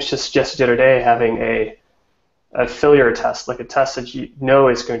 James just suggested the other day having a a failure test, like a test that you know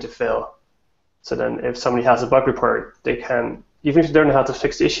is going to fail. So then if somebody has a bug report, they can, even if they don't know how to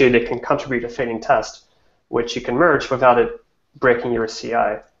fix the issue, they can contribute a failing test, which you can merge without it breaking your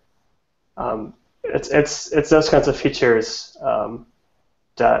CI. It's those kinds of features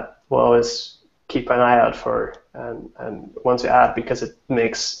that we'll always keep an eye out for and want to add because it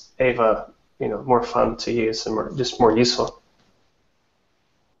makes AVA more fun to use and just more useful.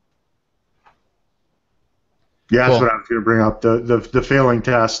 Yeah, that's Cool. what I was going to bring up, the failing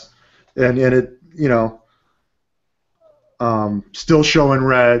test, and it still showing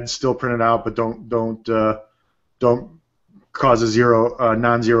red, still printed out, but don't cause a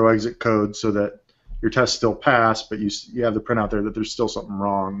non-zero exit code so that your test still passed, but you have the printout there that there's still something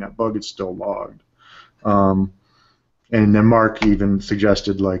wrong. That bug is still logged. And then Mark even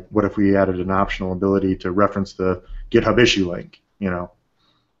suggested, like, what if we added an optional ability to reference the GitHub issue link? I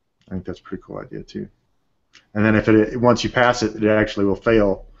think that's a pretty cool idea too. And then if once you pass it, it actually will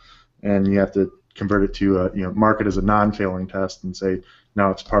fail, and you have to convert it to mark it as a non-failing test and say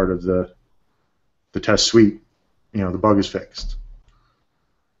now it's part of the test suite. The bug is fixed.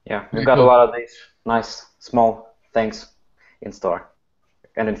 Yeah, we've Very got a cool. lot of these nice small things in store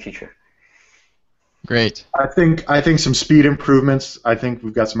and in future. Great. I think some speed improvements. I think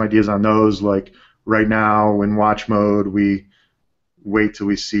we've got some ideas on those. Like right now in watch mode, we wait till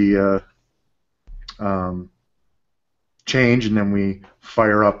we see change, and then we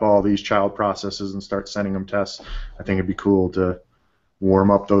fire up all these child processes and start sending them tests. I think it'd be cool to warm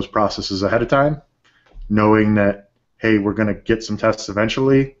up those processes ahead of time, knowing that, hey, we're going to get some tests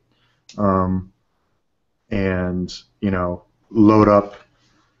eventually, and load up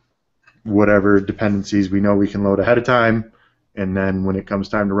whatever dependencies we know we can load ahead of time, and then when it comes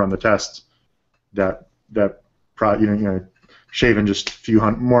time to run the tests, shaving just a few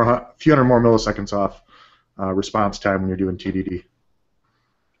hundred more milliseconds off response time when you're doing TDD.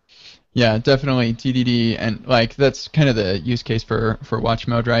 Yeah, definitely TDD, and like that's kind of the use case for watch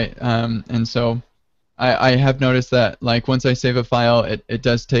mode, right? And so I have noticed that like once I save a file, it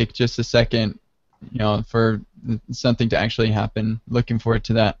does take just a second, for something to actually happen. Looking forward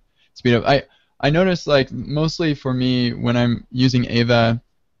to that speed up. I noticed like mostly for me when I'm using AVA,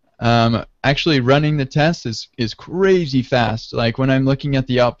 actually running the test is crazy fast. Like when I'm looking at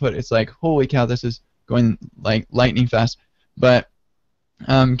the output, it's like, holy cow, this is going like lightning fast. But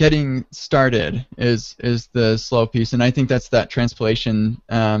getting started is the slow piece, and I think that's that transpilation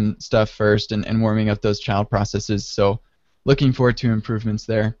stuff first, and warming up those child processes. So looking forward to improvements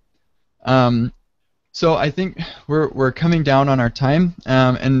there. So I think we're coming down on our time,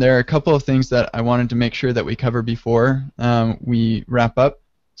 and there are a couple of things that I wanted to make sure that we cover before we wrap up.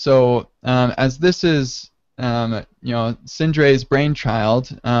 So as this is Sindre's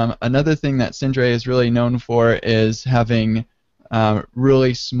brainchild, another thing that Sindre is really known for is having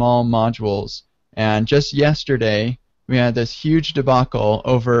really small modules. And just yesterday, we had this huge debacle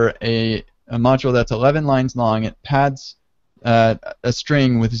over a module that's 11 lines long. It pads a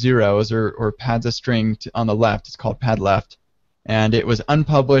string with zeros, or pads a string on the left. It's called pad left. And it was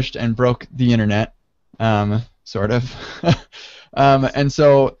unpublished and broke the internet, sort of. And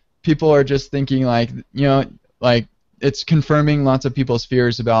so people are just thinking like it's confirming lots of people's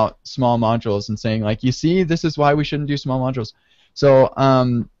fears about small modules and saying like, you see, this is why we shouldn't do small modules. So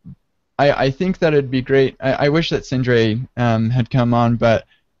I think that it'd be great. I wish that Sindre had come on, but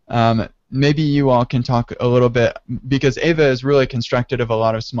maybe you all can talk a little bit, because AVA is really constructed of a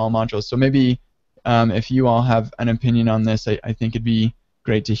lot of small modules. So maybe if you all have an opinion on this, I think it'd be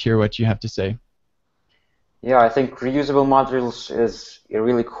great to hear what you have to say. Yeah, I think reusable modules is a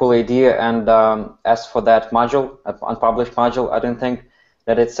really cool idea, and as for that module, unpublished module, I don't think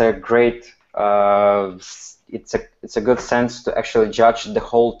that it's a great, it's a good sense to actually judge the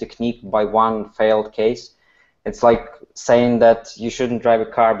whole technique by one failed case. It's like saying that you shouldn't drive a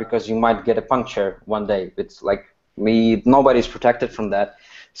car because you might get a puncture one day. It's like nobody's protected from that,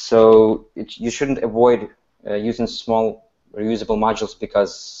 so you shouldn't avoid using small reusable modules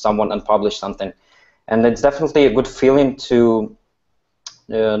because someone unpublished something. And it's definitely a good feeling to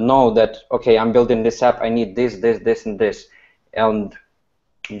know that, okay, I'm building this app, I need this, this, and this. And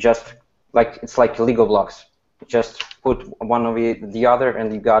you just, it's like Lego blocks. You just put one over the other,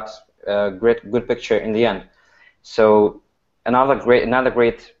 and you got a good picture in the end. So another great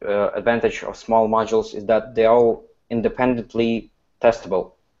advantage of small modules is that they're all independently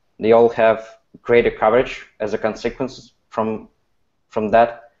testable. They all have greater coverage as a consequence from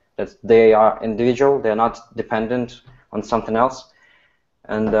that they are individual, they're not dependent on something else.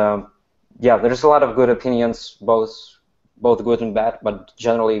 And yeah, there's a lot of good opinions, both good and bad, but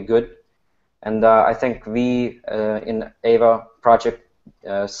generally good. And I think we in AVA project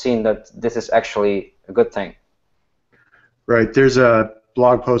seen that this is actually a good thing. Right. There's a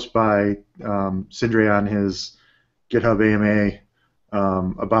blog post by Sindre on his GitHub AMA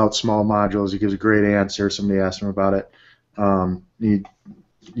about small modules. He gives a great answer. Somebody asked him about it. He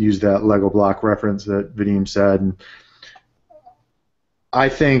used that Lego block reference that Vadim said. And I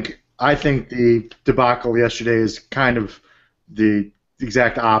think the debacle yesterday is kind of the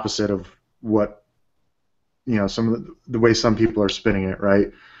exact opposite of what, you know, some of the way some people are spinning it,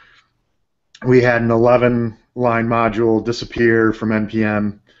 right? We had an 11-line module disappear from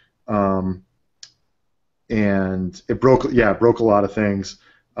NPM, and it broke a lot of things,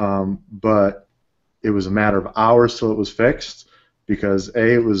 but it was a matter of hours till it was fixed, because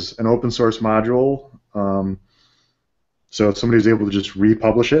it was an open source module, so if somebody was able to just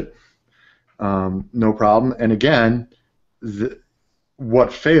republish it, no problem. And again,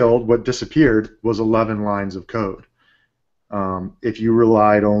 what failed, what disappeared, was 11 lines of code. If you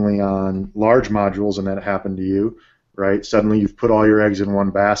relied only on large modules and that happened to you, right, suddenly you've put all your eggs in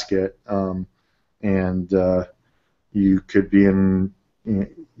one basket, and you could be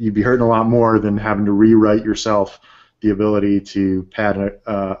you'd be hurting a lot more than having to rewrite yourself the ability to pad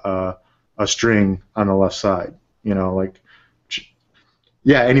a string on the left side. You know, like,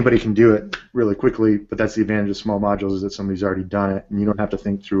 yeah, anybody can do it really quickly, but that's the advantage of small modules, is that somebody's already done it, and you don't have to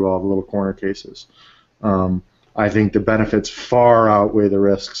think through all the little corner cases. I think the benefits far outweigh the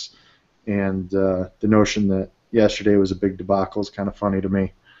risks, and the notion that yesterday was a big debacle is kind of funny to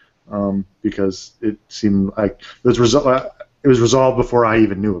me, because it seemed like it was resolved before I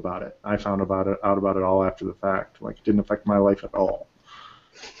even knew about it. I found out about it all after the fact. Like, it didn't affect my life at all.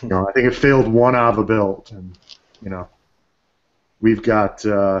 You know, I think it failed one AVA build, and you know, we've got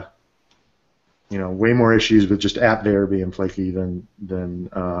you know, way more issues with just AppVeyor being flaky than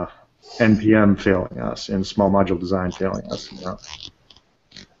NPM failing us and small module design failing us. You know?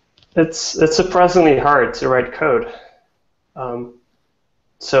 It's surprisingly hard to write code.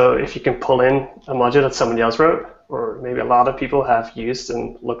 So if you can pull in a module that somebody else wrote, or maybe a lot of people have used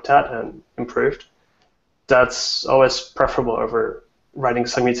and looked at and improved, that's always preferable over writing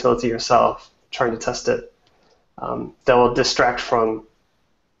some utility yourself, trying to test it. That will distract from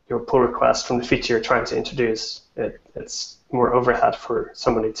your pull request, from the feature you're trying to introduce. It's more overhead for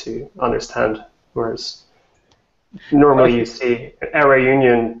somebody to understand, whereas normally you see an array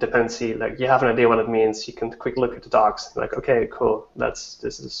union dependency, like you have an idea what it means, you can quick look at the docs, like, okay, cool,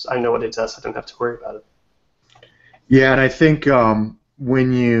 I know what it does, I don't have to worry about it. Yeah, and I think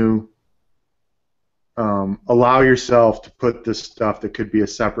when you allow yourself to put this stuff that could be a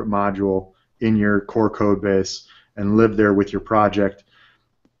separate module in your core code base and live there with your project,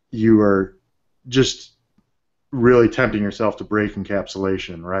 you are just really tempting yourself to break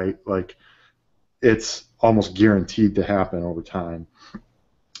encapsulation, right? Like, it's almost guaranteed to happen over time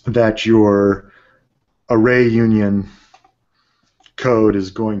that your array union code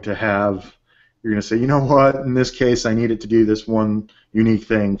is going to have, you're going to say, you know what, in this case I need it to do this one unique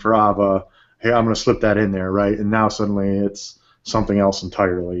thing for AVA, hey, I'm going to slip that in there, right? And now suddenly it's something else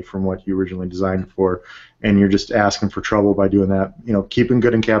entirely from what you originally designed for, and you're just asking for trouble by doing that. You know, keeping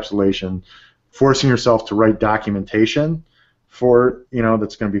good encapsulation, forcing yourself to write documentation for, you know,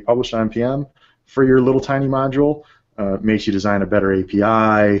 that's going to be published on NPM for your little tiny module, makes you design a better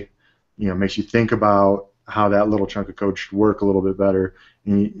API, you know, makes you think about how that little chunk of code should work a little bit better.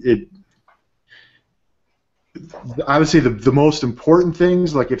 And I would say the most important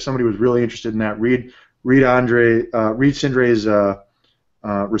things, like if somebody was really interested in that, read Sindre's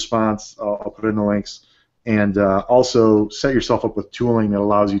response. I'll put it in the links, and also set yourself up with tooling that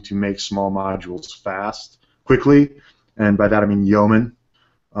allows you to make small modules fast, quickly, and by that I mean Yeoman.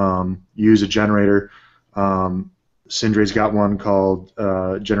 Use a generator. Sindre's got one called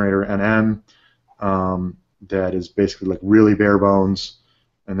Generator NM that is basically like really bare bones.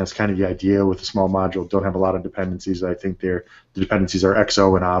 And that's kind of the idea with a small module. Don't have a lot of dependencies. I think the dependencies are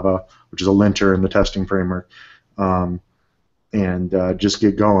XO and AVA, which is a linter in the testing framework, and just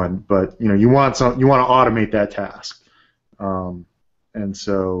get going. But you know, you want to automate that task, and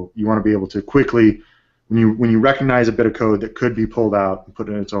so you want to be able to quickly, when you recognize a bit of code that could be pulled out and put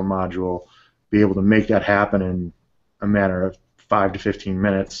in its own module, be able to make that happen in a matter of 5 to 15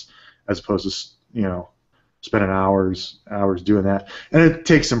 minutes, as opposed to, you know, spending hours doing that. And it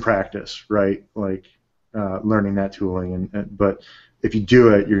takes some practice, right? Like learning that tooling. But if you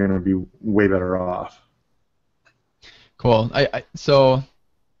do it, you're going to be way better off. Cool. So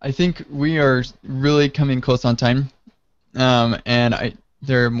I think we are really coming close on time, and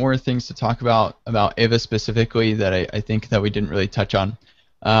there are more things to talk about AVA specifically that I think that we didn't really touch on.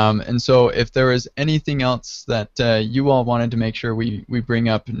 And so if there was anything else that you all wanted to make sure we bring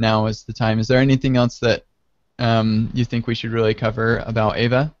up, now is the time. Is there anything else that you think we should really cover about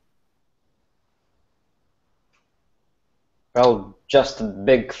AVA? Well, just a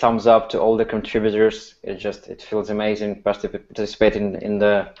big thumbs up to all the contributors. It feels amazing participating in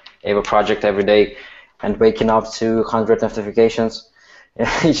the AVA project every day and waking up to 100 notifications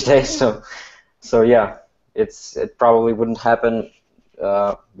each day. So yeah, it probably wouldn't happen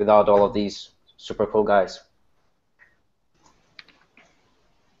without all of these super cool guys.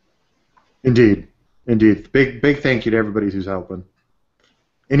 Indeed. Big thank you to everybody who's helping.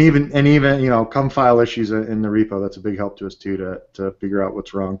 And even come file issues in the repo. That's a big help to us too to figure out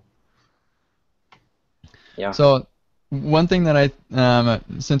what's wrong. Yeah. So one thing that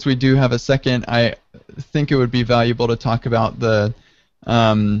since we do have a second, I think it would be valuable to talk about the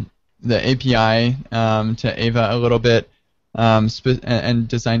API to AVA a little bit, and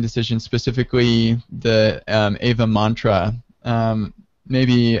design decisions, specifically the AVA mantra.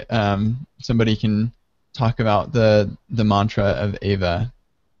 Maybe somebody can talk about the mantra of AVA.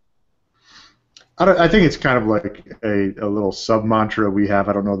 I think it's kind of like a little sub-mantra we have.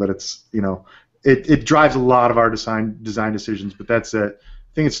 I don't know that it's, it drives a lot of our design decisions, but that's it.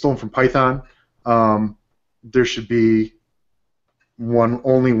 I think it's stolen from Python. There should be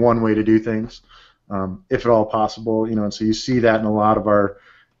only one way to do things, if at all possible. And so you see that in a lot of our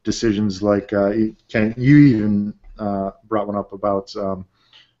decisions. Like you even brought one up about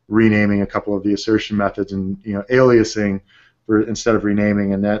renaming a couple of the assertion methods and aliasing instead of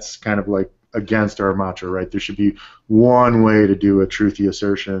renaming, and that's kind of like against our mantra, right? There should be one way to do a truthy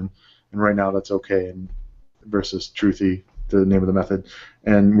assertion, and right now that's okay, and versus truthy, the name of the method,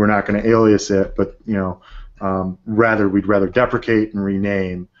 and we're not going to alias it, but we'd rather deprecate and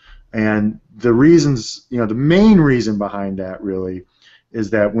rename. And the reasons, the main reason behind that really is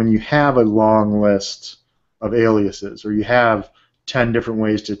that when you have a long list of aliases, or you have 10 different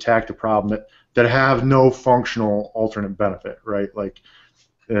ways to attack the problem that have no functional alternate benefit, right? Like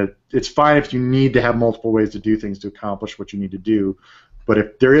it's fine if you need to have multiple ways to do things to accomplish what you need to do, but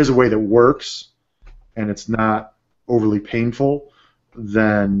if there is a way that works and it's not overly painful,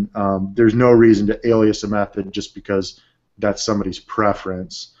 then there's no reason to alias a method just because that's somebody's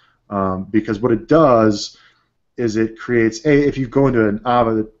preference. Because what it does is it creates if you go into an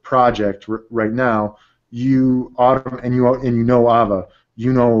AVA project right now, you know AVA,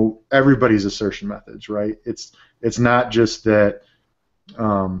 you know everybody's assertion methods, right? It's not just that.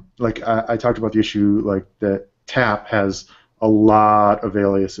 Like I talked about the issue, like that tap has a lot of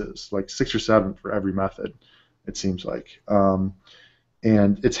aliases, like 6 or 7 for every method, it seems like. And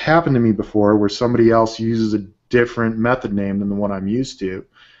it's happened to me before where somebody else uses a different method name than the one I'm used to,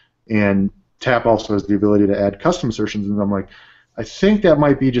 and tap also has the ability to add custom assertions, and I'm like, I think that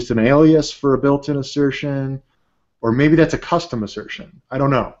might be just an alias for a built-in assertion, or maybe that's a custom assertion. I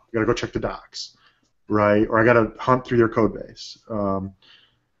don't know. I gotta go check the docs, right? Or I gotta hunt through their code base.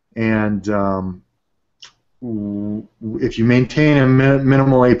 If you maintain a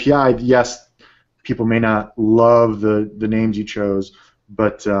minimal API, yes, people may not love the names you chose,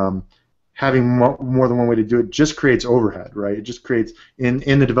 but having more than one way to do it just creates overhead, right? It just creates,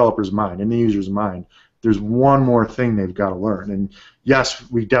 in the developer's mind, in the user's mind, there's one more thing they've got to learn. And yes,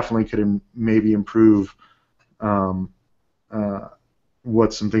 we definitely could maybe improve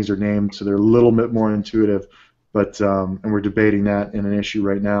what some things are named so they're a little bit more intuitive, but and we're debating that in an issue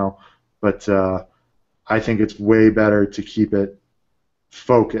right now. But I think it's way better to keep it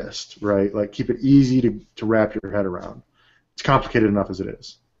focused, right? Like keep it easy to wrap your head around. It's complicated enough as it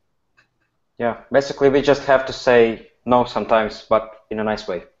is. Yeah, basically we just have to say no sometimes, but in a nice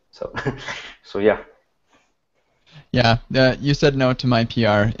way. So, so yeah. Yeah, you said no to my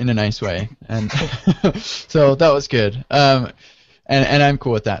PR in a nice way, and so that was good. And I'm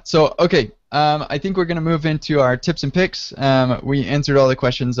cool with that. So okay, I think we're gonna move into our tips and picks. We answered all the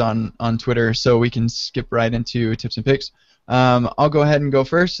questions on Twitter, so we can skip right into tips and picks. I'll go ahead and go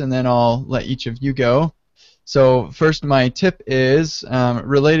first, and then I'll let each of you go. So first, my tip is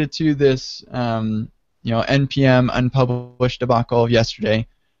related to this, NPM unpublished debacle of yesterday.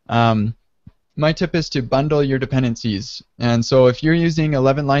 My tip is to bundle your dependencies. And so if you're using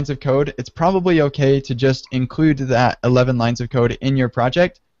 11 lines of code, it's probably okay to just include that 11 lines of code in your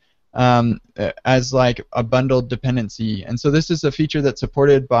project as like a bundled dependency. And so this is a feature that's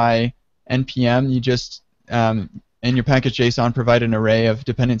supported by NPM. You just, in your package JSON, provide an array of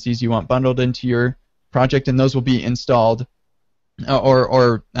dependencies you want bundled into your project, and those will be installed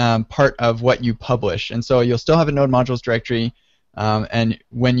or part of what you publish. And so you'll still have a node modules directory, and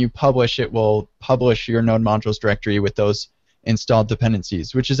when you publish, it will publish your node modules directory with those installed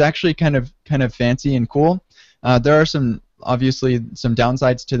dependencies, which is actually kind of fancy and cool. There are obviously some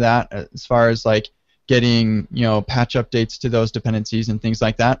downsides to that as far as like getting patch updates to those dependencies and things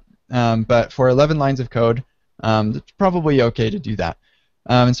like that. But for 11 lines of code, it's probably okay to do that.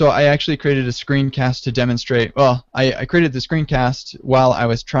 And so I actually created a screencast to demonstrate. Well, I created the screencast while I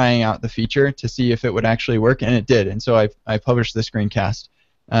was trying out the feature to see if it would actually work, and it did. And so I published the screencast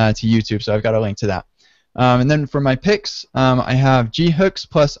to YouTube, so I've got a link to that. And then for my picks, I haveghooks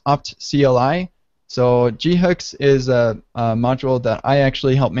plus opt CLI. Soghooks is a module that I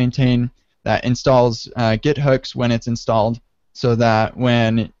actually help maintain that installs Git hooks when it's installed, so that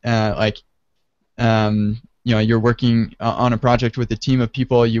when you're working on a project with a team of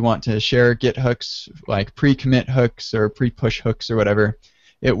people, you want to share Git hooks, like pre-commit hooks or pre-push hooks or whatever.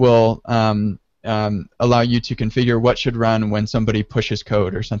 It will allow you to configure what should run when somebody pushes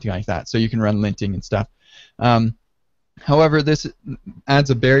code or something like that. So you can run linting and stuff. However, this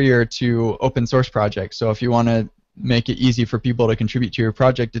adds a barrier to open source projects. So if you want to make it easy for people to contribute to your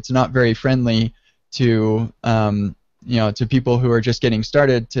project, it's not very friendly to to people who are just getting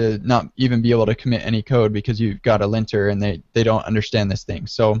started to not even be able to commit any code because you've got a linter and they don't understand this thing.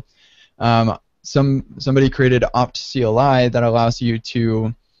 So somebody created opt CLI that allows you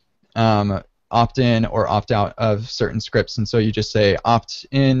to opt in or opt out of certain scripts, and so you just say opt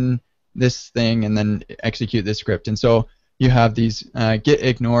in this thing and then execute this script, and so you have these get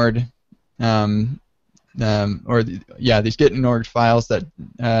ignored these get ignored files that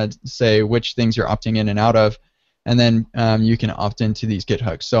say which things you're opting in and out of, and then you can opt into these Git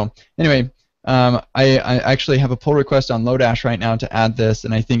hooks. So anyway, I actually have a pull request on Lodash right now to add this,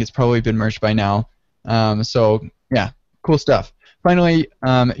 and I think it's probably been merged by now. So yeah, cool stuff. Finally,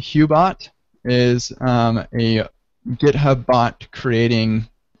 Hubot is a GitHub bot creating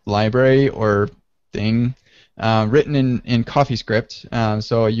library or thing written in CoffeeScript,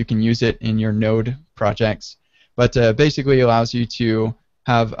 so you can use it in your Node projects. But basically allows you to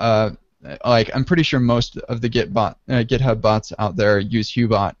have I'm pretty sure most of the GitHub bots out there use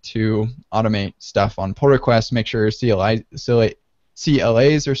Hubot to automate stuff on pull requests, make sure CLAs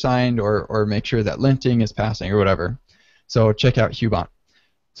are signed, or make sure that linting is passing or whatever. So check out Hubot.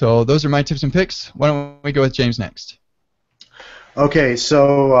 So those are my tips and picks. Why don't we go with James next? Okay,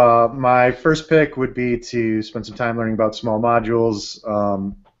 so my first pick would be to spend some time learning about small modules.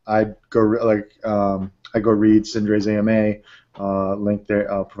 I go read Cindere's AMA. Link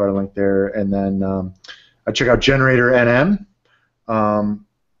there. I'll provide a link there, and then I check out Generator NM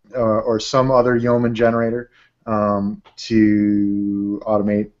or some other Yeoman generator to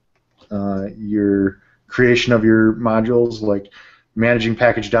automate your creation of your modules. Like managing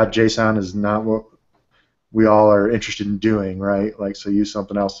package.json is not what we all are interested in doing, right? Like, so use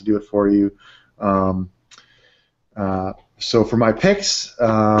something else to do it for you. So for my picks,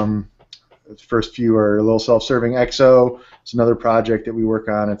 the first few are a little self-serving. EXO, it's another project that we work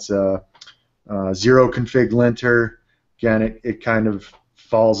on. It's a zero config linter. Again, it kind of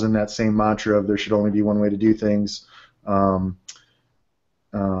falls in that same mantra of there should only be one way to do things.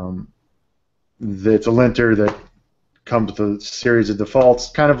 It's a linter that comes with a series of defaults,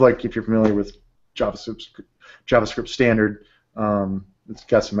 kind of like if you're familiar with JavaScript standard. It's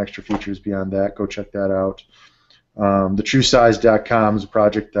got some extra features beyond that. Go check that out. TheTrueSize.com is a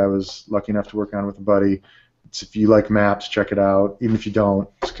project I was lucky enough to work on with a buddy. If you like maps, check it out. Even if you don't,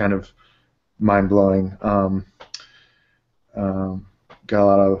 it's kind of mind-blowing. You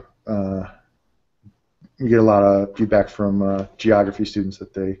get a lot of feedback from geography students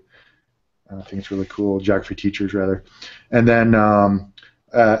that they think it's really cool. Geography teachers, rather. And then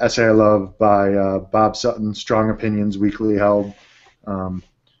Essay I Love by Bob Sutton, Strong Opinions, weekly held. I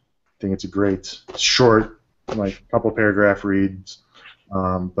think it's a great, short, like couple paragraph reads,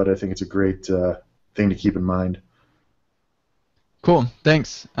 but I think it's a great thing to keep in mind. Cool,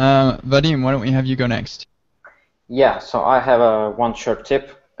 thanks. Vadim, why don't we have you go next? Yeah, so I have one short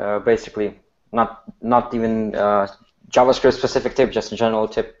tip, basically not even JavaScript specific tip, just a general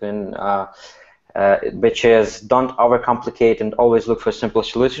tip, which is don't overcomplicate and always look for a simple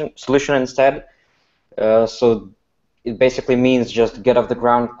solution instead. So it basically means just get off the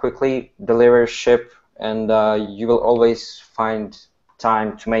ground quickly, deliver, ship, and you will always find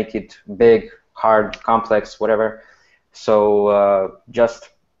time to make it big, hard, complex, whatever. So just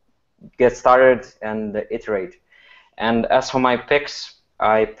get started and iterate. And as for my picks,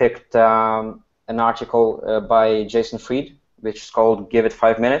 I picked an article by Jason Fried, which is called Give It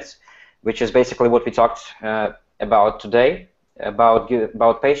 5 Minutes, which is basically what we talked about today,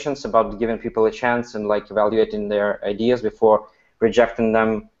 about patience, about giving people a chance and like evaluating their ideas before rejecting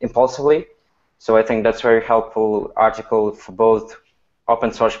them impulsively. So I think that's a very helpful article for both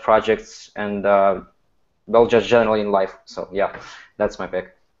open source projects and well, just generally in life. So yeah, that's my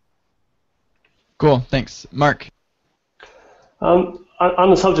pick. Cool, thanks. Mark? On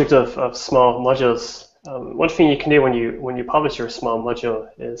the subject of small modules, one thing you can do when you publish your small module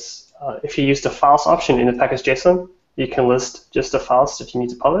is if you use the files option in the package.json, you can list just the files that you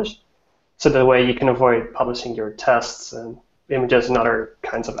need to publish. So that way you can avoid publishing your tests and images and other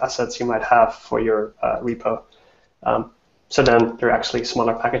kinds of assets you might have for your repo. So then they're actually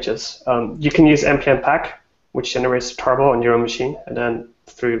smaller packages. You can use npm pack, which generates a tarball on your own machine, and then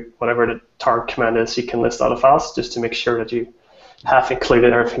through whatever the tar command is, you can list all the files just to make sure that you have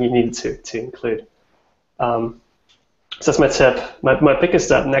included everything you needed to include. So that's my tip. My pick is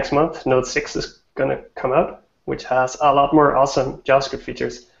that next month, Node 6 is going to come out, which has a lot more awesome JavaScript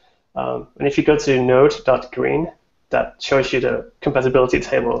features. And if you go to node.green, that shows you the compatibility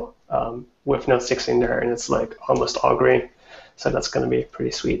table with Node 6 in there, and it's like almost all green. So that's going to be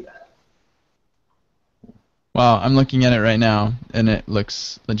pretty sweet. Wow, I'm looking at it right now, and it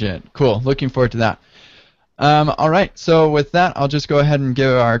looks legit. Cool, looking forward to that. All right, so with that, I'll just go ahead and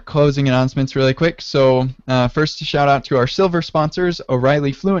give our closing announcements really quick. So first, a shout out to our silver sponsors,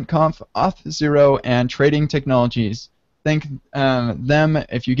 O'Reilly FluentConf, Auth0, and Trading Technologies. Thank them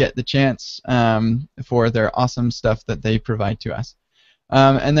if you get the chance for their awesome stuff that they provide to us.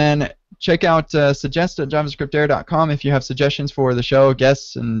 And then check out suggest@javascriptair.com if you have suggestions for the show,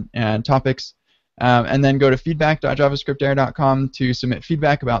 guests, and topics. And then go to feedback.javascriptair.com to submit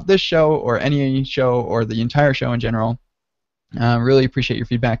feedback about this show or any show or the entire show in general. Really appreciate your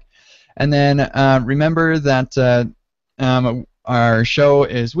feedback. And then remember that our show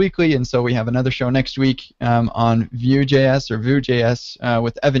is weekly, and so we have another show next week on Vue.js or Vue.js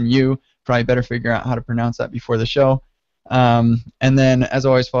with Evan Yu. Probably better figure out how to pronounce that before the show. And then, as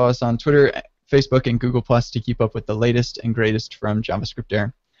always, follow us on Twitter, Facebook, and Google+ to keep up with the latest and greatest from JavaScript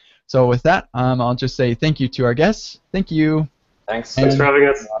Air. So with that, I'll just say thank you to our guests. Thank you. Thanks. Thanks for having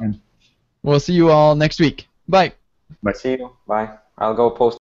us. We'll see you all next week. Bye. Bye. See you. Bye. I'll go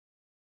post